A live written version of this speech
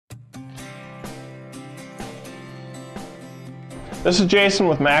This is Jason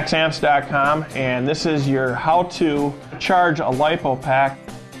with MaxAmps.com, and this is your how to charge a LiPo pack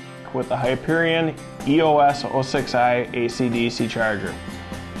with the Hyperion EOS06i AC DC charger.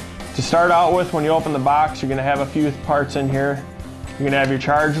 To start out with, when you open the box, you're going to have a few parts in here. You're going to have your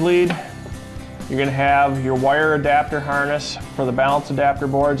charge lead, you're going to have your wire adapter harness for the balance adapter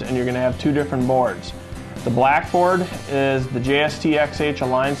boards, and you're going to have two different boards. The black board is the JST XH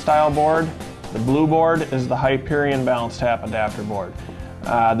Align style board. The blue board is the Hyperion balance tap adapter board.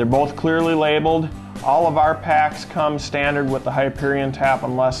 They're both clearly labeled. All of our packs come standard with the Hyperion tap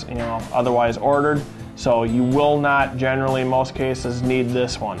unless otherwise ordered. So you will not generally, in most cases, need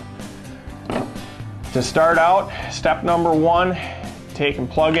this one. To start out, step number one, take and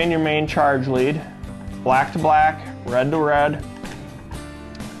plug in your main charge lead, black to black, red to red.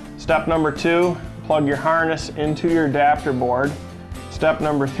 Step number two, plug your harness into your adapter board. Step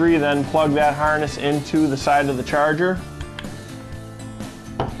number three, then plug that harness into the side of the charger.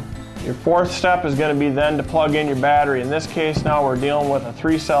 Your fourth step is going to be then to plug in your battery. In this case now we're dealing with a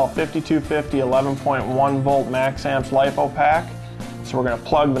 3-cell 5250 11.1 volt MaxAmps LiPo pack. So we're going to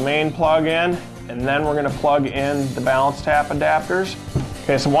plug the main plug in, and then we're going to plug in the balance tap adapters.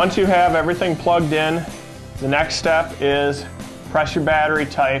 Okay, so once you have everything plugged in, the next step is press your battery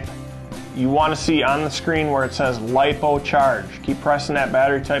type. You want to see on the screen where it says LiPo charge. Keep pressing that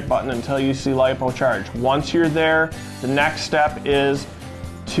battery type button until you see LiPo charge. Once you're there, the next step is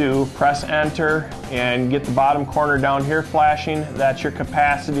to press enter and get the bottom corner down here flashing. That's your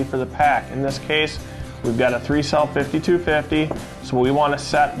capacity for the pack. In this case, we've got a 3-cell 5250, so we want to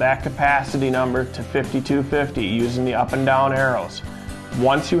set that capacity number to 5250 using the up and down arrows.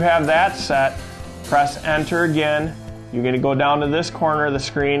 Once you have that set, press enter again. You're going to go down to this corner of the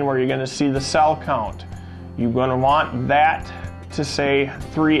screen where you're going to see the cell count. You're going to want that to say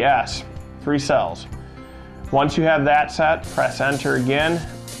 3S, 3 cells. Once you have that set, press enter again.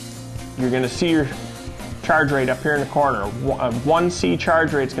 You're going to see your charge rate up here in the corner. 1C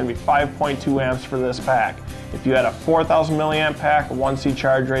charge rate is going to be 5.2 amps for this pack. If you had a 4,000 milliamp pack, a 1C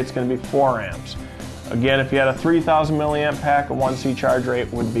charge rate is going to be 4 amps. Again, if you had a 3,000 milliamp pack, a 1C charge rate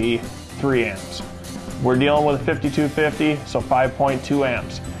would be 3 amps. We're dealing with a 5250, so 5.2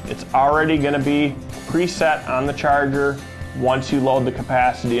 amps. It's already going to be preset on the charger once you load the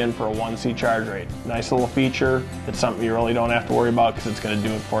capacity in for a 1C charge rate. Nice little feature. It's something you really don't have to worry about because it's going to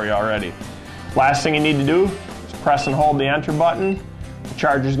do it for you already. Last thing you need to do is press and hold the enter button. The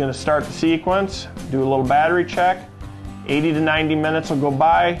charger is going to start the sequence, do a little battery check. 80 to 90 minutes will go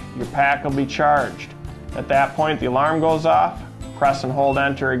by, your pack will be charged. At that point, the alarm goes off. Press and hold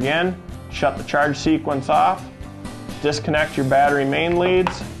enter again. Shut the charge sequence off, disconnect your battery main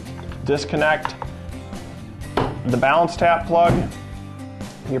leads, disconnect the balance tap plug.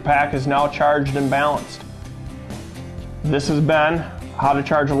 Your pack is now charged and balanced. This has been how to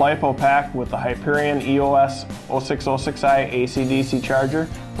charge a LiPo pack with the Hyperion EOS0606i AC DC charger.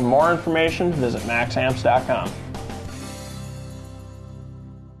 For more information, visit MaxAmps.com.